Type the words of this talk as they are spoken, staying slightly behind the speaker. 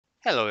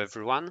Hello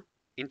everyone.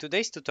 In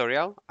today's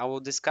tutorial, I will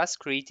discuss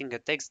creating a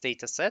text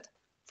dataset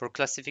for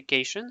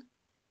classification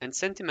and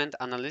sentiment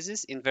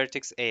analysis in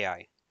Vertex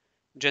AI.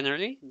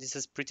 Generally, this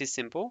is pretty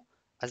simple,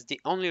 as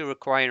the only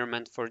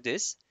requirement for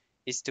this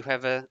is to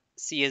have a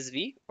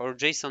CSV or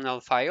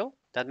JSONL file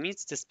that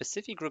meets the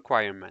specific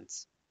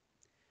requirements.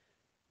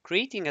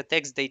 Creating a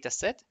text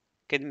dataset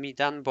can be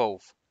done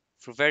both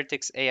through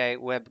Vertex AI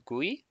Web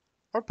GUI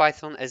or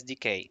Python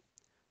SDK.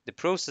 The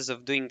process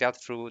of doing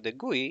that through the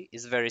GUI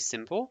is very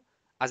simple,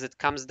 as it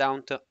comes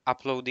down to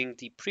uploading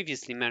the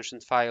previously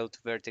mentioned file to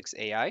Vertex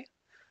AI.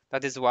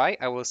 That is why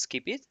I will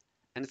skip it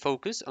and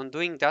focus on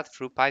doing that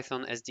through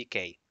Python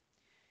SDK.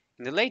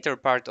 In the later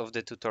part of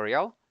the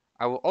tutorial,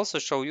 I will also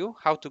show you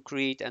how to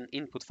create an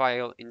input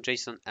file in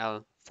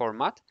JSONL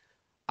format,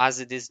 as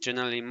it is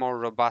generally more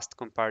robust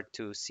compared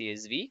to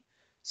CSV,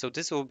 so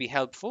this will be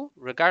helpful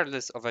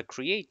regardless of a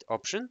create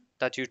option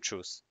that you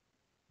choose.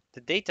 The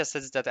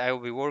datasets that I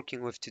will be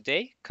working with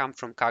today come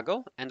from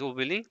Kaggle and will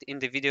be linked in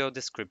the video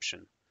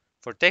description.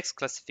 For text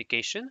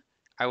classification,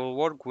 I will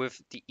work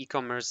with the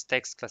e-commerce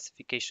text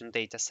classification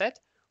dataset,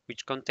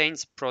 which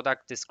contains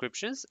product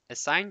descriptions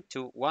assigned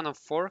to one of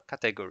 4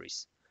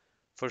 categories.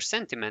 For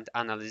sentiment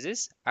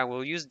analysis, I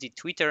will use the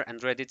Twitter and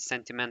Reddit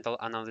sentimental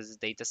analysis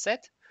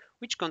dataset,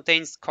 which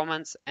contains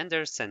comments and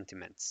their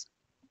sentiments.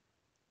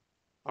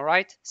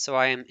 Alright, so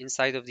I am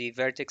inside of the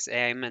Vertex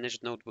AI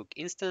Managed Notebook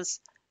instance,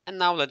 and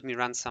now let me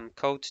run some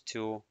code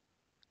to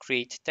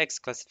create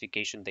text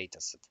classification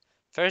dataset.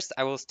 First,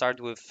 I will start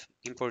with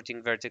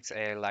importing Vertex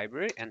AI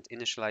library and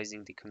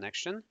initializing the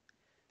connection.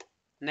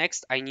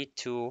 Next, I need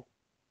to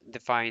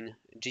define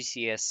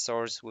GCS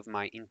source with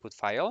my input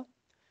file.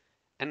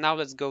 And now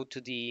let's go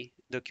to the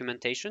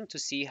documentation to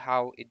see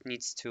how it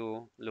needs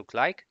to look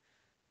like.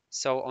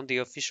 So on the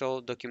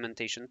official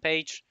documentation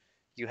page,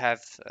 you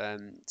have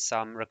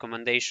some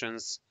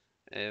recommendations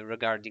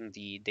regarding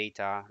the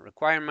data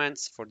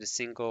requirements for the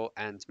single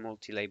and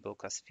multi-label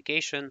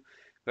classification.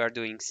 We are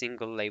doing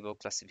single label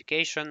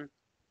classification.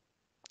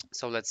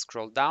 So let's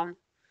scroll down.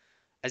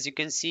 As you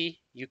can see,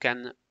 you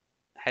can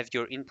have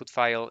your input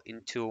file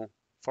in 2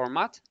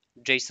 formats,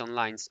 JSON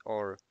lines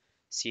or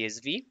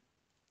CSV.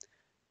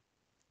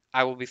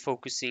 I will be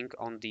focusing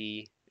on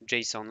the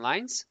JSON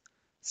lines.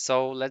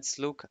 So let's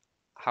look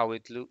how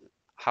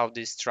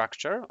the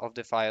structure of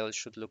the file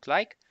should look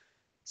like.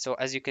 So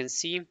as you can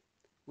see,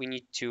 we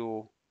need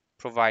to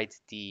provide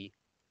the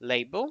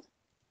label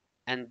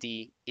and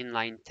the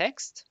inline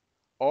text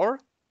or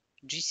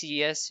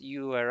GCS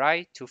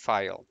URI to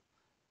file.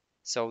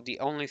 So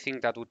the only thing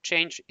that would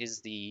change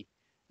is the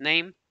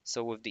name.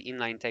 So with the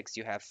inline text,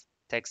 you have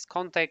text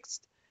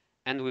context,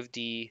 and with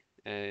the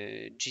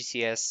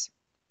GCS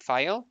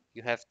file,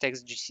 you have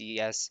text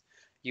GCS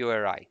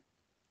URI.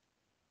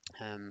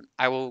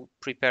 I will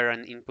prepare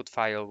an input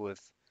file with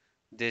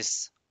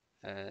this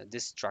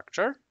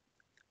structure.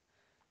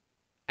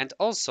 And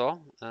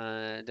also,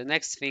 the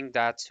next thing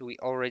that we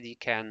already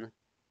can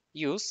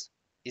use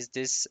is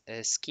this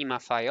schema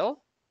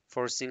file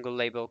for single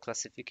label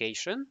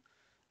classification.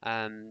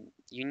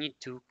 You need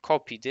to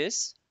copy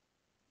this,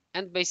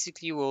 and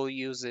basically we'll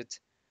use it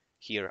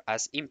here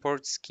as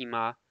import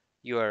schema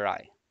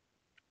URI.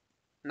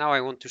 Now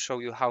I want to show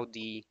you how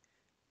the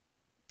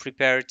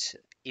prepared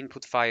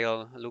input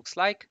file looks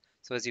like.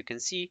 So as you can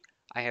see,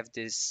 I have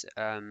this,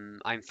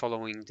 I'm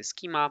following the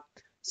schema.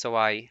 So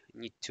I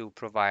need to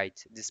provide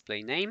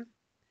display name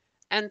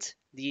and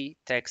the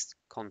text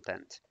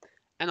content.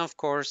 And of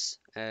course,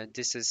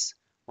 this is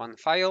one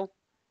file,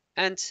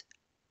 and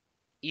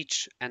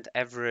each and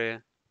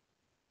every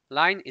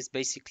line is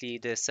basically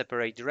the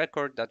separate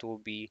record that will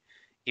be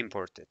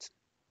imported.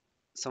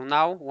 So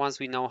now, once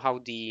we know how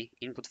the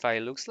input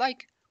file looks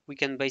like, we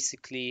can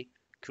basically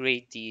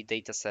create the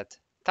dataset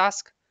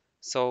task.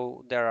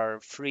 So there are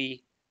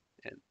 3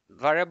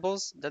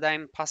 variables that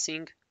I'm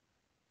passing: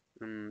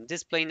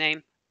 display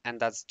name, and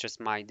that's just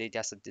my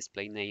dataset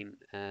display name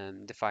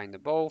defined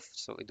above.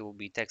 So it will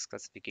be text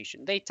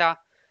classification data,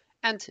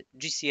 and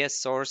GCS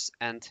source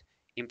and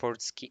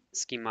import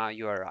schema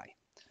URI.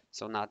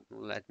 So now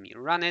let me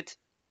run it.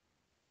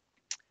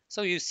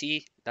 So you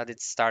see that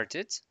it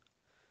started.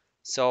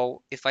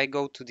 So if I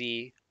go to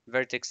the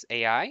Vertex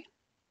AI,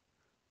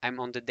 I'm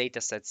on the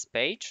datasets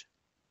page.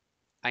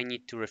 I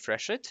need to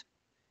refresh it.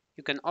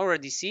 You can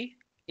already see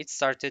it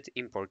started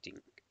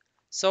importing.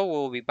 So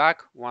we'll be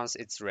back once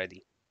it's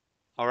ready.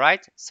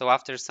 Alright, so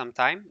after some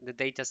time, the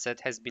dataset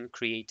has been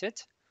created.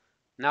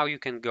 Now you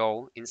can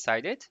go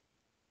inside it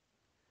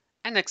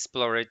and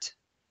explore it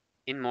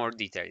in more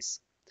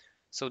details.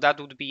 So that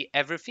would be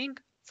everything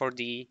for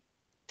the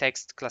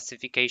text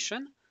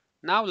classification.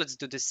 Now let's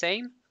do the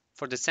same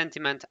for the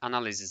sentiment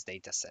analysis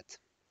dataset.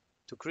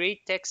 To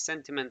create text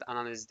sentiment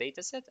analysis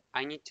dataset,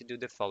 I need to do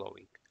the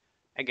following.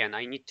 Again,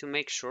 I need to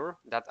make sure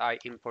that I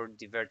import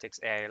the Vertex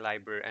AI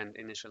library and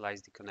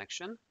initialize the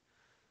connection.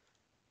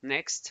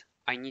 Next,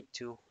 I need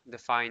to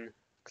define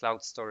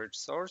cloud storage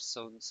source.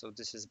 So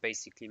this is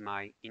basically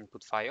my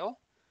input file.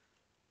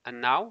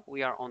 And now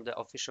we are on the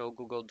official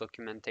Google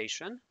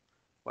documentation.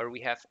 where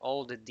we have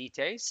all the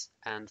details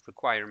and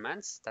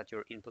requirements that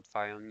your input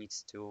file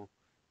needs to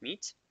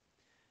meet.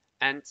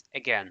 And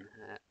again,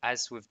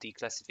 as with the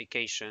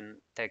classification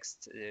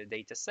text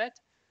dataset,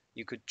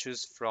 you could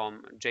choose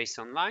from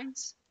JSON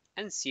lines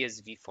and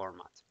CSV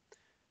format.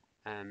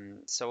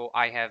 So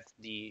I have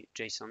the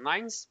JSON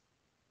lines.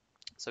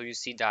 So you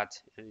see that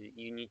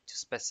you need to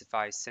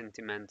specify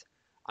sentiment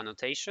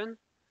annotation.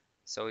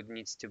 So it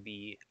needs to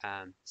be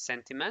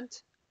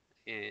sentiment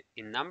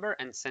in number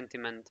and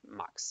sentiment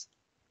max.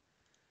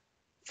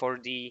 For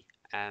the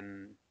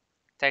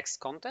text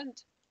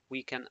content,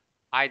 we can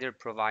either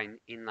provide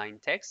inline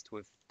text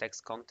with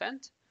text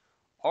content,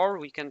 or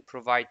we can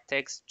provide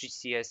text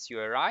GCS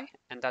URI,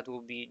 and that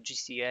will be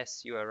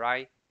GCS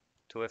URI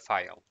to a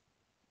file.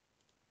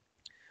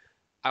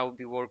 I will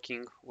be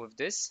working with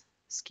this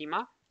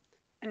schema,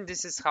 and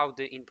this is how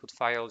the input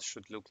file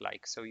should look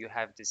like. So you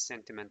have this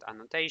sentiment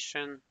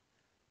annotation,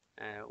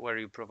 where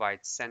you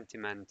provide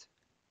sentiment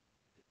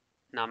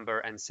number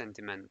and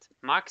sentiment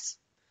max.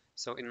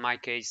 So in my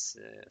case,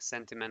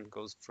 sentiment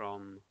goes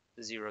from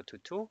 0 to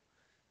 2.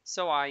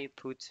 So I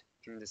put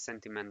in the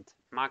sentiment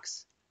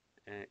max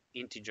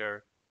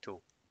integer 2.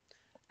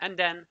 And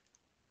then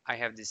I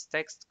have this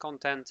text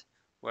content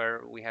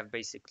where we have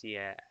basically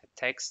a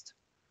text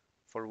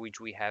for which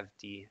we have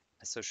the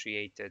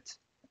associated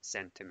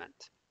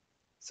sentiment.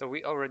 So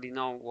we already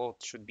know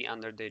what should be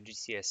under the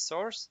GCS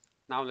source.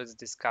 Now let's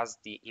discuss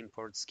the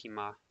import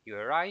schema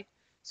URI.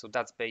 So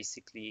that's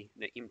basically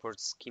the import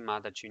schema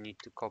that you need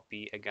to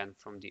copy again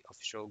from the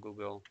official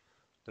Google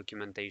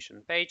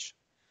documentation page.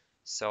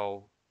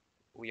 So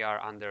we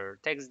are under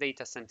text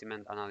data,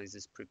 sentiment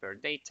analysis, prepare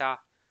data.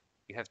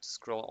 You have to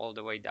scroll all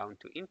the way down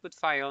to input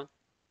file,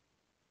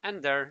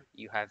 and there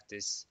you have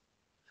this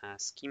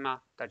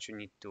schema that you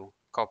need to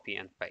copy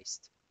and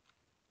paste.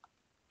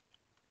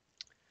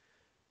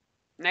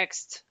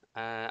 Next,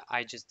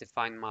 I just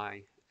define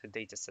my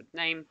dataset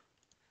name,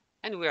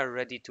 and we are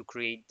ready to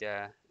create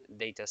the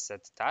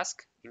dataset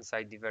task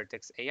inside the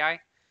Vertex AI.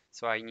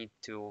 So I need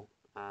to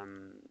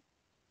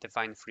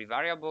define three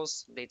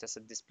variables: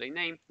 dataset display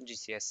name,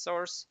 GCS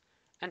source,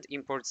 and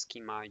import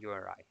schema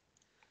URI.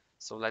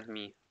 So let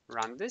me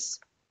run this.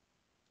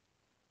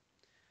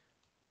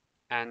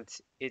 And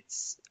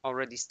it's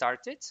already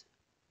started.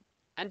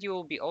 And you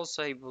will be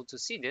also able to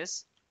see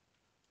this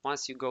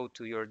once you go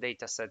to your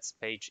datasets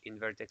page in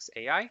Vertex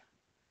AI.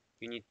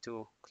 You need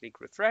to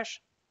click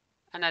refresh.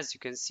 And as you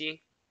can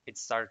see, it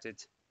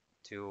started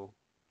to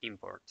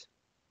import.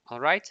 All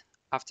right,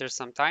 after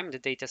some time, the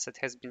dataset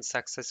has been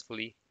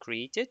successfully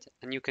created,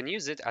 and you can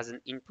use it as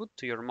an input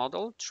to your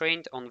model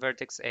trained on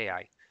Vertex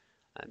AI.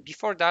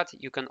 Before that,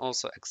 you can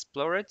also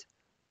explore it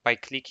by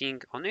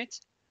clicking on it,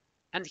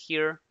 and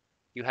here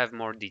you have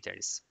more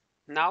details.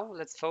 Now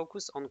let's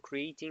focus on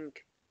creating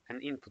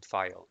an input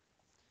file.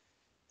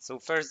 So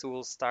first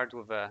we'll start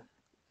with a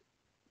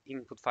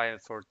input file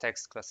for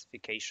text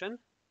classification.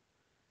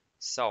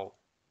 So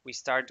we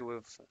start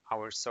with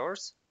our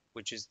source,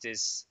 which is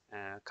this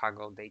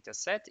Kaggle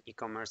dataset,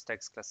 e-commerce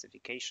text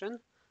classification.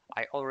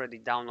 I already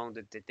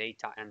downloaded the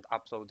data and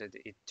uploaded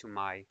it to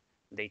my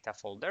data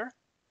folder.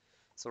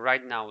 So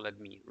right now let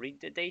me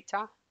read the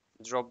data,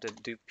 drop the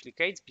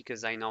duplicates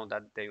because I know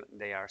that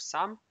they are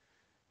some,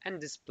 and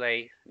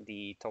display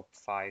the top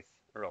 5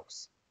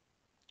 rows.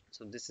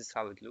 So this is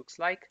how it looks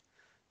like.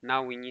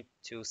 Now we need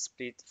to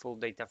split full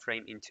data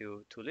frame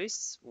into two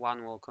lists.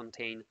 One will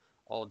contain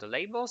all the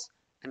labels,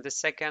 and the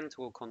second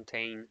will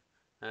contain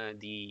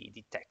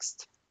the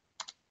text.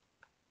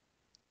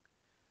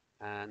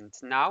 And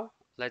now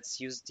let's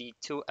use the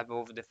two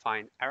above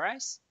defined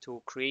arrays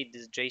to create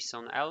this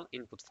JSONL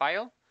input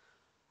file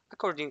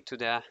according to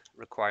the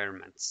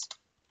requirements.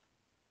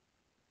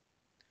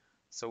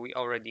 So we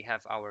already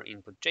have our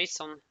input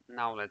JSON.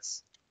 Now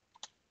let's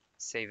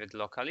save it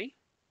locally.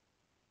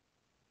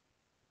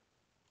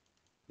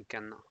 We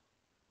can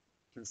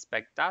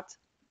inspect that.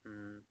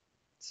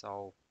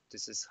 So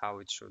this is how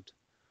it should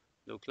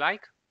look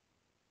like.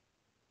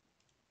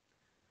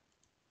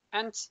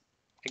 And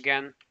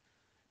again,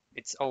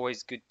 it's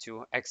always good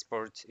to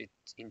export it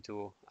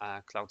into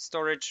cloud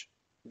storage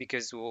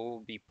because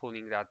we'll be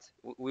pulling that.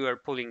 We were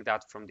pulling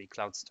that from the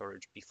cloud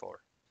storage before.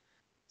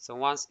 So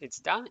once it's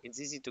done, it's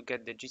easy to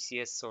get the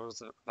GCS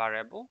source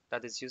variable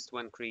that is used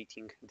when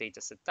creating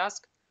dataset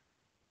task.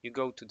 You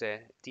go to the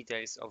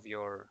details of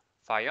your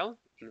file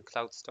in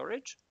cloud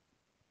storage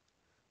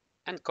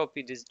and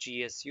copy this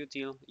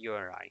gsutil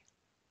URI.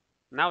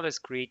 Now let's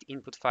create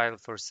input file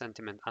for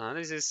sentiment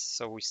analysis.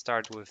 So we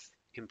start with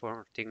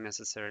importing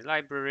necessary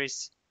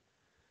libraries.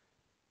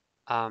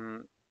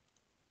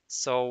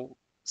 So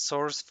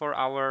source for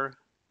our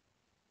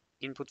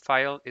input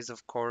file is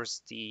of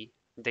course the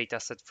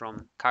dataset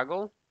from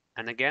Kaggle.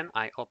 And again,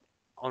 I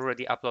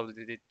already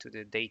uploaded it to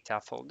the data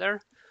folder.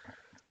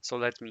 So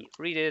let me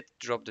read it,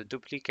 drop the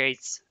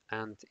duplicates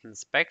and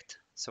inspect.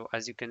 So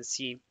as you can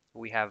see,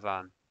 we have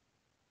a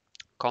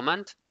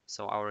comment,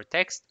 so our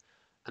text,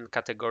 and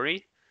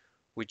category,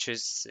 which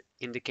is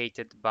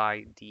indicated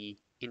by the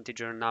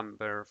integer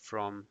number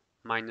from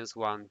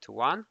 -1 to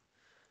 1.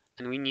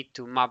 and we need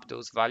to map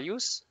those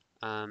values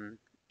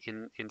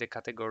in the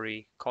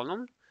category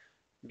column,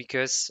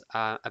 because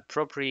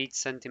appropriate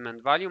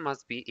sentiment value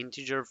must be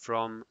integer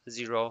from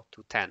 0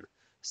 to 10.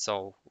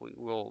 So we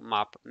will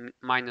map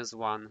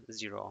 -1,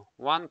 0,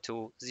 1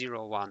 to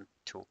 0, 1,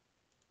 2.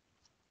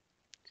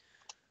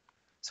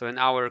 So in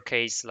our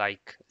case,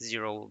 like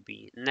 0 will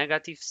be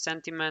negative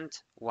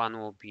sentiment, 1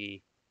 will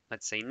be,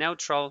 let's say,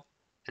 neutral,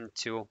 and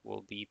 2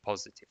 will be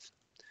positive.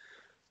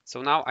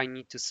 So now I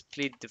need to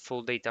split the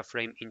full data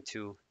frame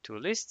into two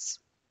lists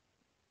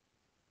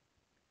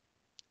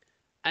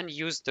and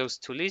use those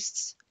two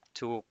lists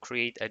to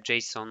create a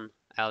JSONL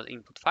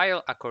input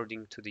file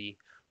according to the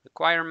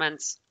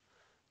requirements.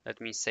 Let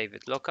me save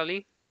it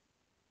locally.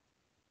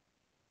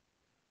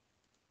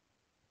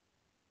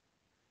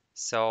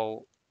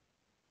 So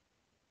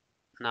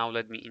now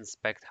let me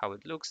inspect how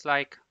it looks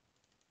like.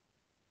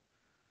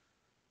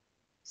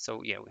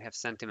 So yeah, we have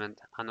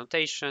sentiment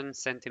annotation,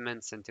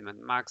 sentiment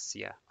max.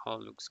 Yeah, all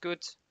looks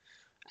good.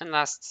 And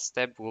last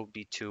step will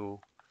be to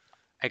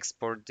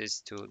export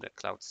this to the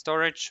cloud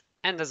storage.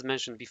 And as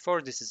mentioned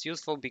before, this is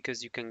useful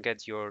because you can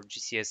get your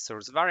GCS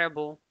source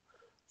variable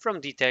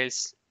from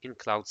details in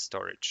cloud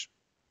storage.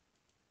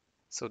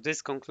 So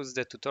this concludes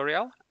the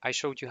tutorial. I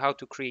showed you how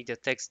to create a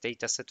text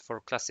dataset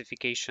for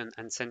classification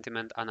and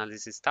sentiment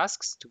analysis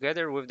tasks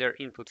together with their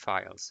input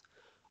files.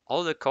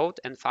 All the code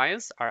and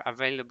files are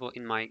available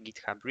in my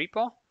GitHub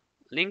repo,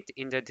 linked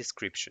in the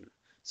description.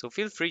 So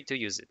feel free to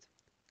use it.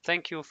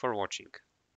 Thank you for watching.